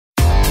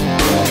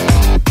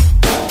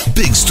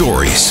Big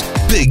stories,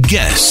 big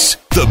guests,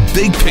 the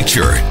big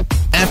picture.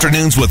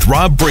 Afternoons with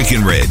Rob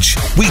Breckenridge.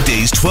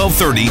 Weekdays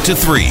 1230 to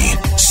 3,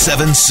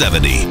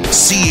 770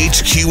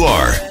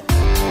 CHQR.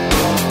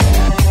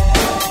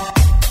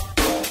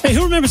 Hey,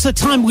 who remembers the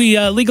time we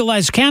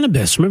legalized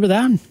cannabis? Remember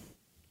that?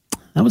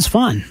 That was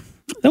fun.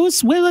 That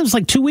was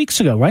like 2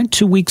 weeks ago, right?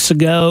 2 weeks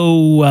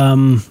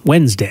ago,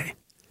 Wednesday.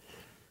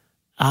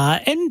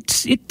 And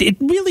it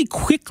really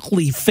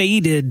quickly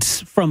faded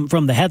from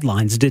the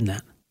headlines, didn't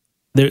it?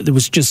 There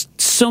was just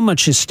so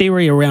much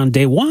hysteria around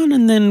day one,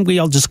 and then we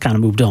all just kind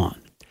of moved on.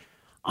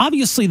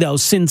 Obviously, though,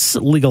 since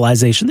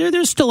legalization,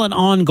 there's still an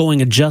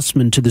ongoing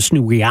adjustment to this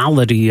new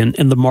reality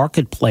in the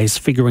marketplace,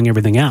 figuring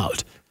everything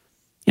out.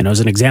 You know,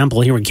 as an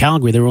example, here in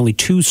Calgary, there were only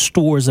 2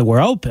 stores that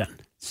were open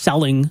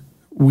selling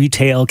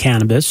retail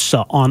cannabis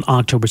on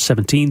October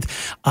 17th.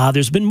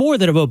 There's been more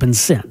that have opened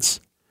since.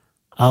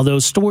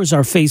 Those stores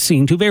are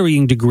facing, to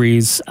varying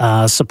degrees,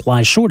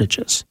 supply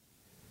shortages.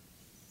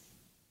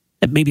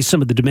 And maybe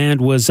some of the demand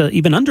was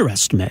even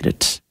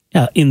underestimated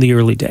in the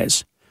early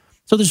days.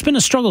 So there's been a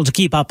struggle to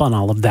keep up on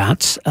all of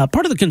that.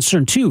 Part of the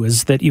concern, too,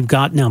 is that you've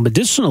got now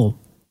medicinal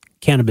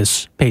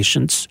cannabis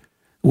patients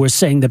who are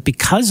saying that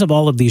because of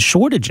all of these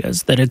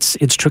shortages, that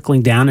it's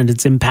trickling down and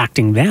it's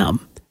impacting them,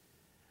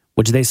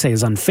 which they say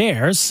is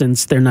unfair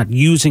since they're not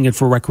using it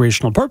for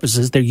recreational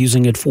purposes. They're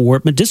using it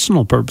for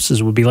medicinal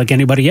purposes. It would be like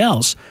anybody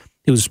else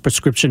whose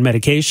prescription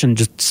medication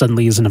just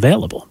suddenly isn't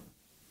available.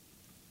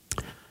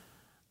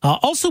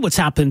 Also, what's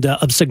happened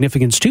of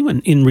significance, too,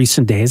 in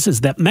recent days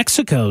is that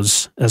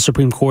Mexico's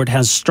Supreme Court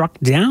has struck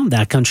down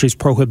that country's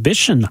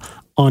prohibition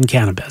on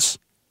cannabis.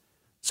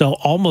 So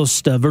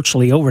almost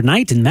virtually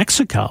overnight in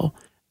Mexico,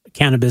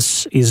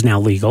 cannabis is now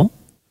legal.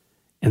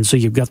 And so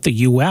you've got the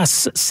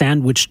U.S.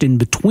 sandwiched in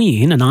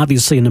between, and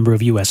obviously a number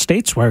of U.S.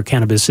 states where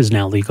cannabis is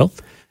now legal,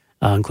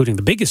 including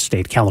the biggest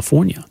state,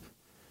 California.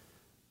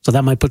 So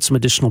that might put some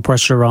additional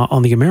pressure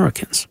on the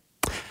Americans.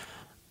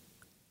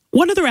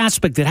 One other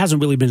aspect that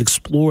hasn't really been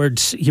explored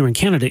here in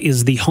Canada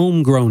is the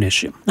homegrown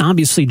issue. Now,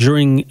 obviously,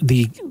 during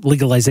the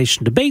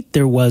legalization debate,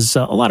 there was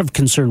a lot of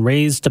concern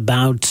raised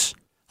about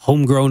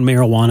homegrown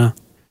marijuana.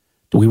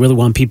 Do we really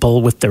want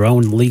people with their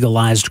own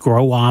legalized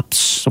grow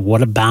ops?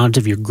 What about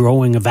if you're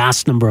growing a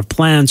vast number of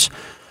plants?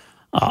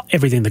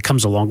 Everything that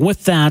comes along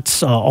with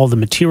that, all the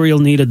material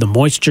needed, the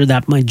moisture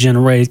that might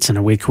generate, and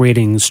are we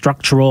creating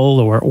structural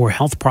or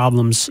health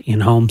problems in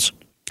homes?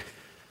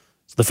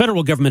 So the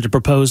federal government had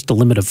proposed a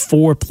limit of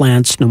 4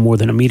 plants, no more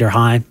than a meter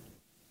high.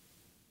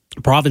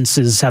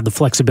 Provinces have the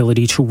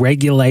flexibility to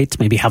regulate,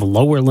 maybe have a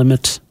lower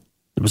limit.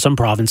 There were some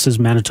provinces,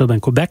 Manitoba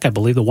and Quebec, I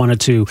believe, that wanted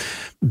to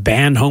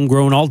ban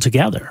homegrown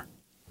altogether.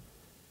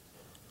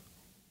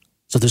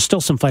 So there's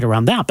still some fight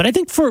around that. But I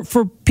think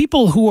for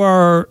people who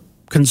are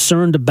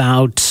concerned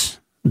about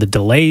the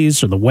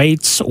delays or the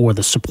waits or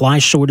the supply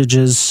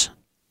shortages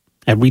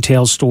at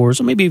retail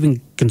stores, or maybe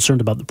even concerned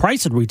about the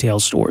price at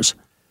retail stores,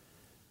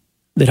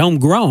 that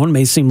homegrown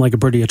may seem like a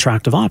pretty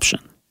attractive option.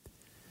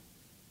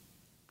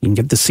 You can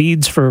get the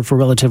seeds for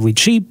relatively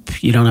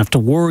cheap. You don't have to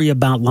worry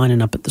about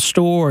lining up at the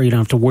store. You don't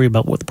have to worry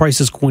about what the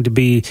price is going to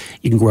be.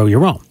 You can grow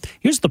your own.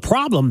 Here's the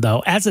problem,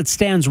 though. As it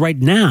stands right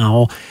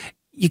now,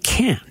 you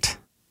can't.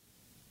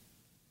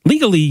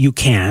 Legally, you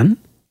can.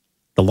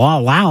 The law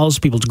allows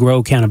people to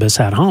grow cannabis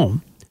at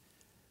home.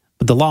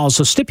 But the law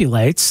also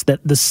stipulates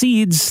that the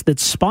seeds that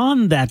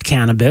spawn that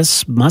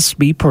cannabis must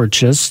be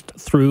purchased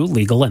through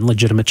legal and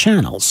legitimate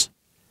channels.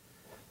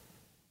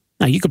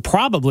 Now, you could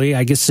probably,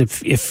 I guess,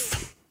 if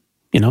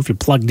you're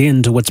plugged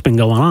into what's been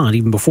going on,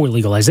 even before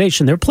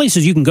legalization, there are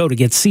places you can go to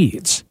get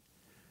seeds.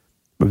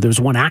 There was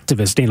one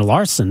activist, Dana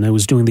Larson, who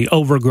was doing the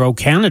Overgrow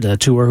Canada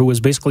tour, who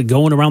was basically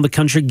going around the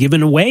country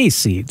giving away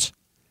seeds.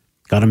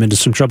 Got him into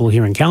some trouble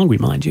here in Calgary,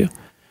 mind you.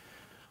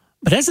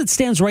 But as it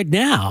stands right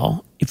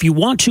now, if you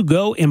want to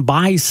go and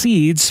buy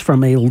seeds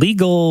from a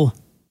legal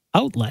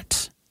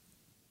outlet,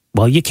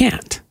 well, you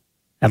can't.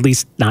 At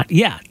least not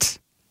yet.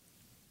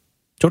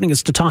 Joining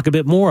us to talk a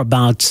bit more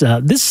about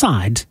this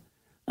side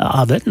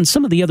of it and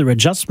some of the other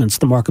adjustments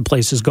the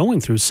marketplace is going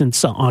through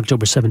since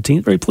October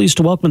 17th. Very pleased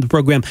to welcome to the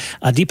program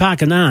Deepak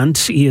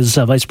Anand. He is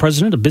Vice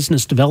President of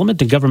Business Development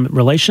and Government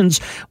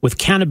Relations with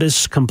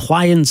Cannabis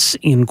Compliance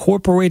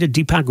Incorporated.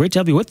 Deepak, great to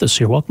have you with us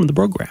here. Welcome to the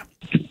program.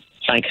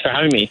 Thanks for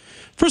having me.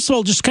 First of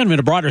all, just kind of in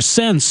a broader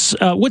sense,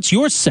 what's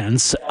your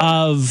sense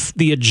of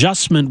the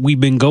adjustment we've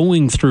been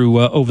going through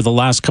over the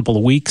last couple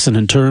of weeks, and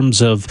in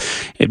terms of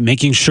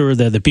making sure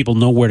that the people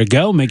know where to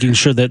go, making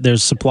sure that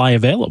there's supply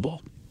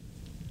available?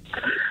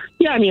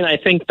 Yeah, I mean, I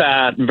think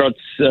that what's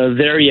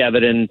very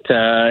evident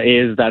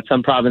is that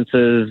some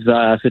provinces,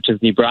 such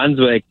as New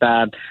Brunswick,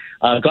 that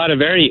got a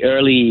very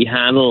early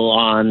handle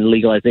on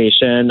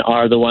legalization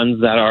are the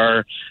ones that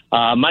are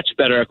much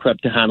better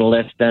equipped to handle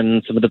this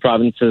than some of the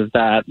provinces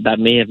that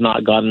may have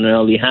not gotten an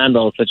early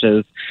handle, such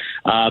as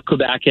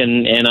Quebec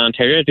and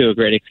Ontario to a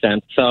great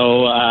extent.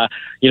 So,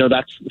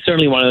 that's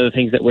certainly one of the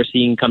things that we're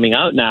seeing coming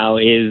out now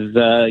is,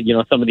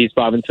 some of these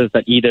provinces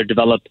that either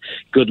developed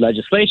good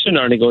legislation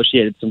or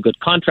negotiated some good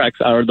contracts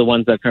are the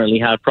ones that currently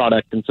have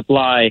product and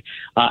supply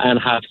and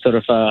have sort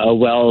of a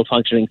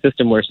well-functioning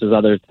system versus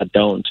others that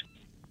don't.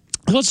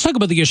 Let's talk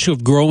about the issue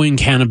of growing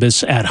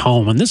cannabis at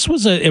home. And this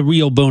was a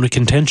real bone of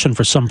contention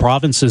for some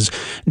provinces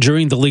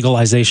during the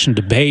legalization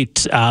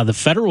debate. The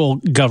federal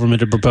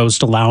government had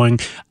proposed allowing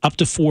up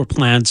to 4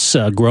 plants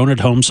grown at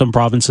home. Some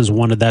provinces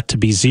wanted that to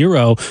be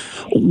 0.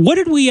 What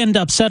did we end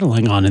up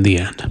settling on in the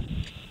end?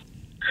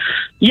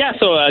 Yeah,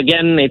 so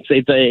again, it's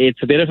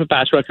a bit of a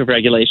patchwork of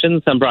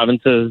regulations. Some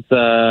provinces,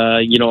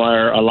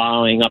 are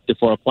allowing up to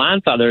 4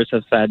 plants. Others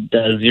have said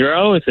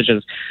 0, such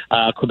as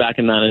Quebec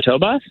and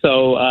Manitoba.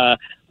 So,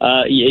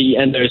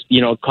 and there's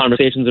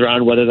conversations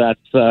around whether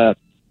that's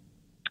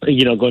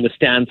going to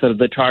stand sort of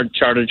the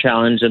charter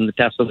challenge and the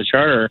test of the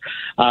charter,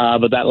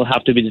 but that will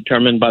have to be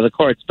determined by the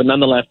courts. But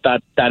nonetheless,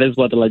 that is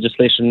what the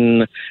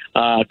legislation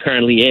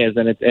currently is,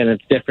 and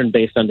it's different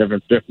based on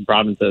different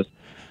provinces.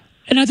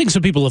 And I think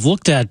some people have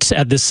looked at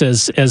this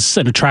as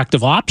an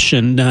attractive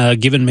option,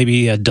 given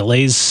maybe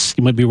delays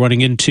you might be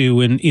running into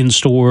in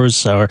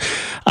stores or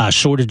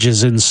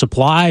shortages in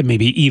supply,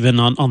 maybe even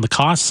on the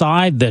cost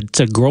side,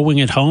 that growing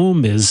at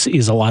home is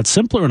a lot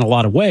simpler in a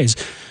lot of ways.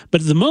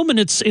 But at the moment,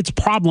 it's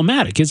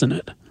problematic, isn't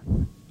it?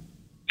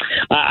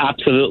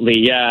 Absolutely,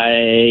 yeah.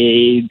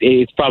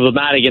 It's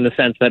problematic in the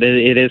sense that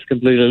it is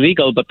completely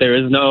legal, but there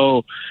is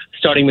no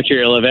starting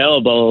material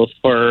available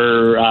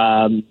for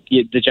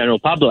the general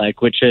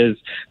public, which is,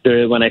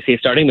 when I say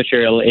starting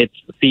material, it's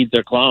seeds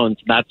or clones.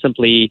 That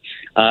simply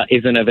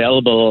isn't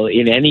available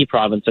in any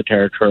province or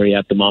territory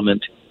at the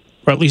moment.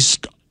 Or at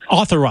least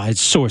authorized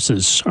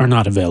sources are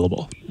not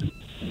available.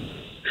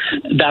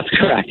 That's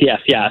correct.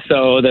 Yes, yeah.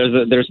 So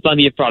there's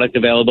plenty of product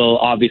available,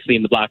 obviously,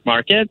 in the black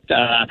market,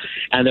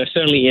 and there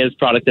certainly is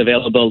product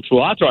available through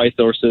authorized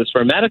sources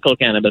for medical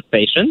cannabis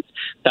patients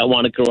that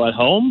want to grow at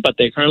home, but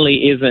there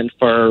currently isn't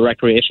for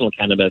recreational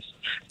cannabis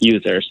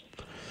users.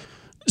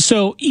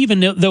 So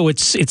even though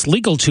it's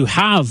legal to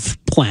have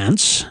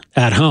plants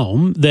at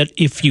home, that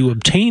if you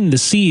obtain the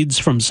seeds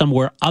from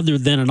somewhere other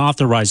than an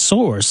authorized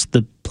source,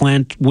 the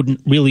plant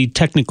wouldn't really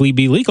technically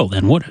be legal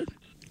then, would it?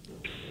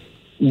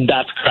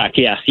 That's correct.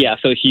 Yes, yeah.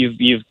 So if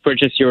you've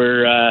purchased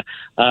your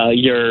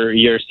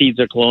seeds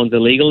or clones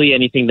illegally,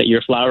 anything that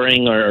you're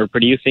flowering or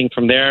producing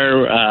from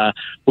there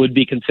would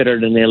be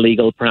considered an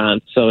illegal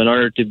plant. So in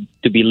order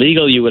to be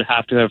legal, you would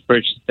have to have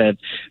purchased it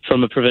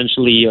from a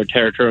provincially or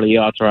territorially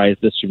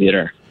authorized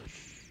distributor.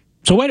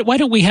 So why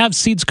don't we have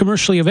seeds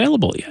commercially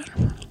available yet?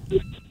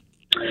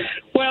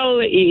 Well,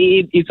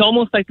 it's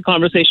almost like the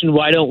conversation,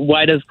 why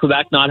does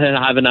Quebec not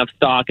have enough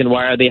stock, and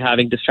why are they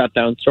having to shut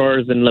down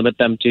stores and limit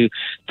them to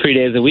 3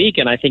 days a week?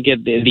 And I think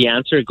the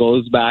answer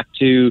goes back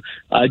to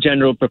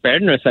general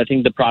preparedness. I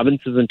think the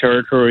provinces and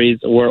territories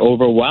were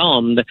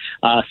overwhelmed.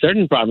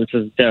 Certain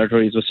provinces and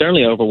territories were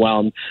certainly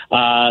overwhelmed.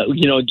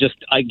 Just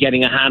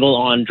getting a handle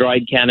on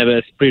dried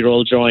cannabis,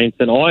 pre-rolled joints,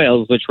 and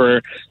oils, which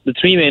were the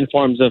 3 main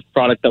forms of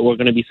product that were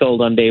going to be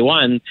sold on day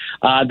one,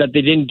 that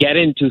they didn't get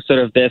into sort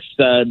of this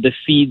the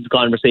seeds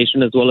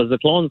conversation as well as the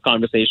clones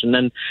conversation.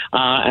 And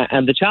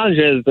the challenge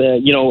is,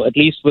 at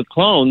least with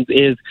clones,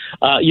 is,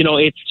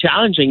 it's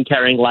challenging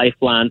carrying live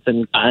plants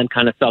and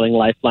kind of selling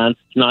live plants.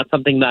 It's not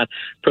something that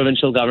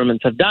provincial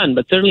governments have done,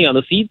 but certainly on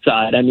the seed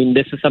side, I mean,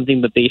 this is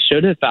something that they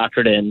should have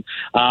factored in.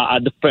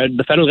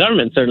 The federal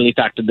government certainly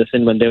factored this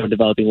in when they were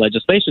developing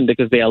legislation,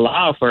 because they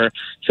allow for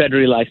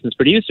federally licensed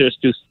producers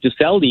to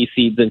sell these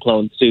seeds and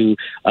clones to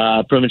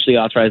provincially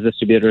authorized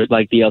distributors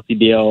like the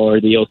LCBO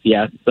or the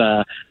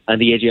OCS and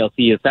the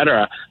AGLC, et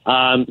cetera.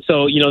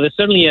 So, there's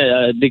certainly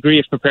a degree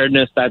of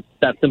preparedness that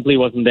simply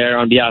wasn't there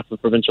on behalf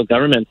of provincial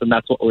governments, and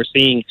that's what we're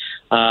seeing.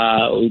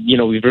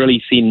 We've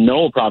really seen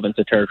no province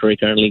or territory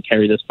currently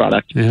carry this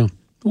product. Yeah.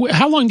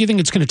 How long do you think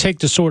it's going to take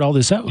to sort all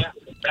this out?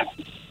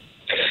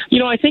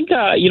 I think,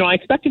 I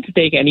expect it to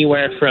take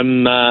anywhere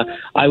from,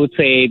 I would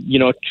say,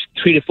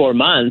 3 to 4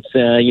 months.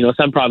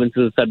 Some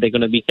provinces said they're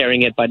going to be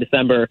carrying it by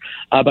December,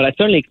 but I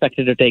certainly expect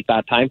it to take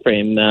that time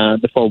frame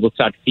before we'll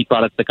start to see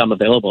products become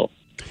available.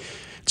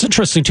 It's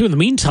interesting, too. In the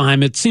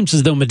meantime, it seems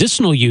as though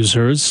medicinal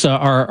users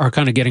are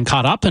kind of getting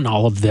caught up in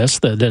all of this,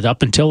 that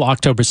up until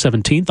October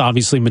 17th,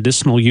 obviously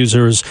medicinal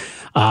users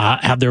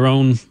have their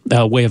own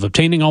way of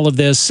obtaining all of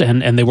this,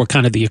 and they were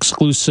kind of the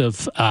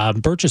exclusive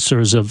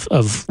purchasers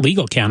of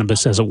legal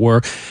cannabis, as it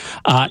were.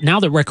 Now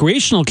that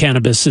recreational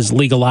cannabis is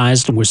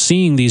legalized and we're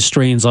seeing these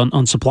strains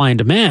on supply and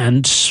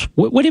demand,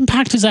 what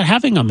impact is that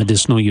having on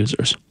medicinal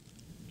users?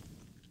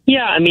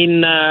 Yeah, I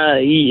mean,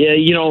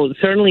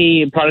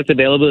 certainly product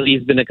availability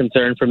has been a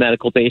concern for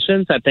medical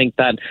patients. I think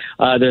that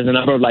there's a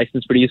number of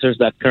licensed producers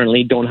that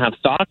currently don't have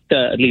stock,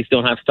 at least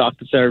don't have stock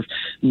to serve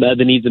the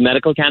needs of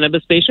medical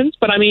cannabis patients.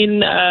 But I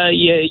mean,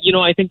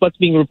 I think what's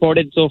being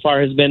reported so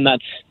far has been that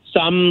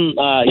some,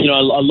 a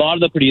lot of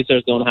the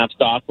producers don't have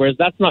stock, whereas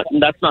that's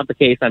not the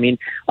case. I mean,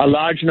 a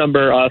large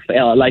number of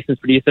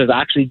licensed producers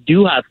actually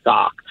do have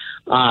stock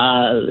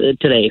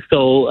today.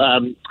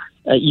 So,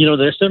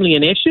 there's certainly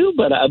an issue,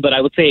 but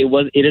I would say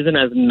it isn't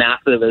as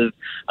massive as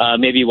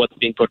maybe what's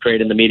being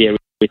portrayed in the media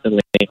recently.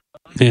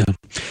 Yeah.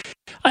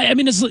 I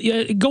mean,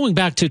 going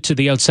back to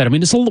the outset, I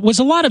mean, was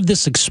a lot of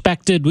this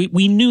expected?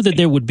 We knew that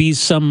there would be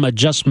some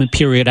adjustment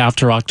period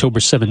after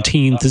October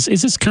 17th.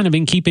 Is this kind of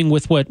in keeping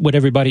with what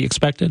everybody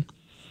expected?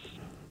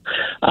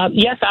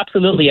 Yes,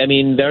 absolutely. I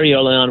mean, very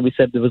early on, we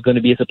said there was going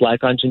to be a supply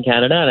crunch in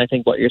Canada, and I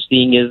think what you're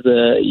seeing is,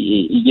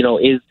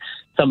 is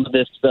some of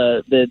this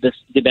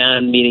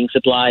demand meeting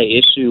supply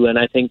issue. And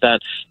I think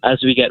that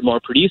as we get more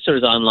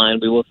producers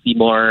online, we will see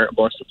more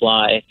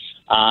supply,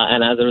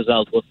 and as a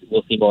result,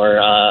 we'll see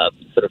more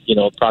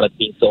product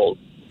being sold.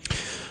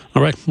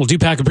 All right. Well,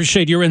 Deepak,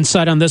 appreciate your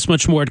insight on this.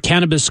 Much more at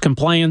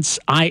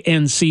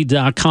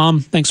CannabisComplianceInc.com.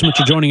 Thanks so much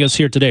for joining us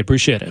here today.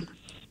 Appreciate it.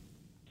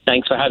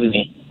 Thanks for having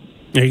me.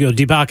 There you go.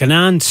 Deepak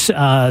Anand,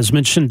 as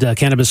mentioned,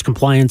 Cannabis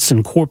Compliance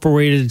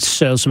Incorporated.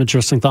 So some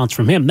interesting thoughts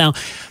from him. Now,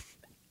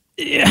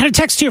 I had a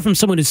text here from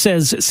someone who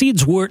says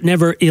seeds were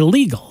never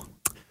illegal,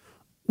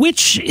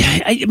 which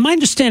my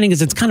understanding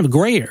is it's kind of a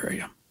gray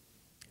area.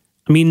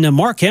 I mean,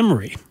 Mark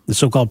Emery, the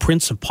so-called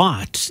Prince of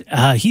Pot,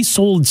 he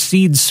sold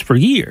seeds for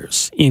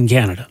years in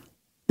Canada.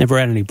 Never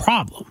had any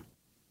problem.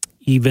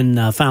 Even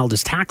filed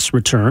his tax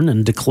return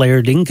and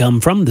declared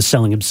income from the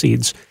selling of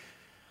seeds.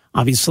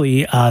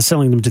 Obviously,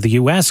 selling them to the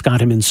U.S. got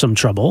him in some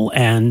trouble,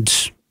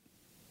 and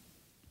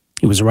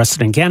he was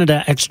arrested in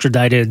Canada,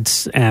 extradited,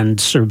 and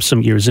served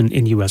some years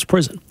in U.S.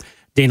 prison.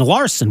 Dana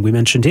Larson, we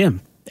mentioned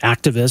him,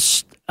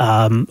 activist,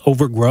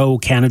 Overgrow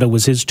Canada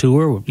was his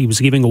tour. He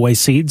was giving away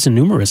seeds in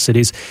numerous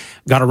cities,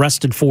 got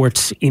arrested for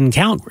it in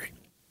Calgary.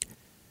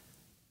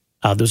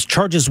 Those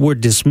charges were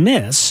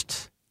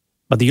dismissed,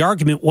 but the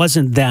argument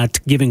wasn't that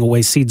giving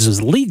away seeds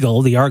is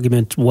legal. The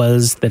argument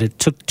was that it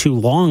took too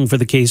long for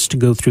the case to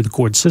go through the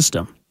court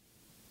system.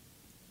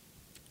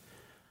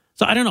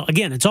 So I don't know.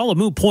 Again, it's all a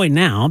moot point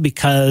now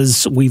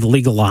because we've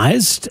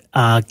legalized.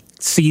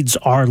 Seeds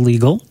are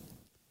legal.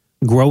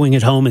 Growing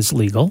at home is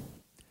legal.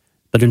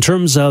 But in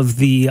terms of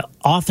the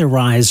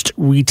authorized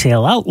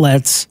retail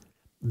outlets,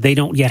 they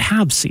don't yet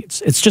have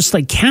seeds. It's just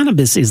like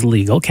cannabis is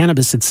legal,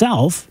 cannabis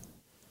itself.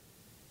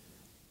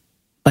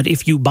 But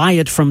if you buy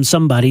it from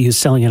somebody who's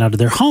selling it out of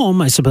their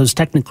home, I suppose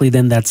technically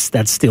then that's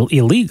still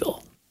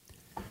illegal.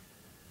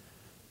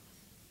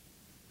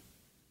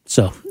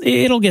 So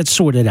it'll get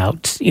sorted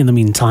out in the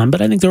meantime.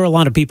 But I think there are a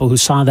lot of people who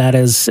saw that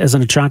as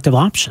an attractive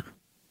option.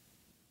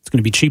 It's going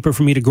to be cheaper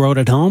for me to grow it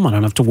at home. I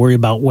don't have to worry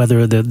about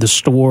whether the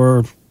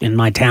store in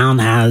my town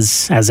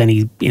has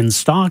any in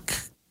stock.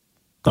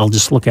 I'll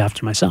just look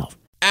after myself.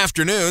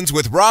 Afternoons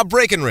with Rob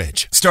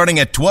Breckenridge, starting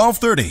at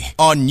 12:30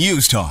 on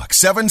News Talk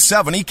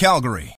 770 Calgary.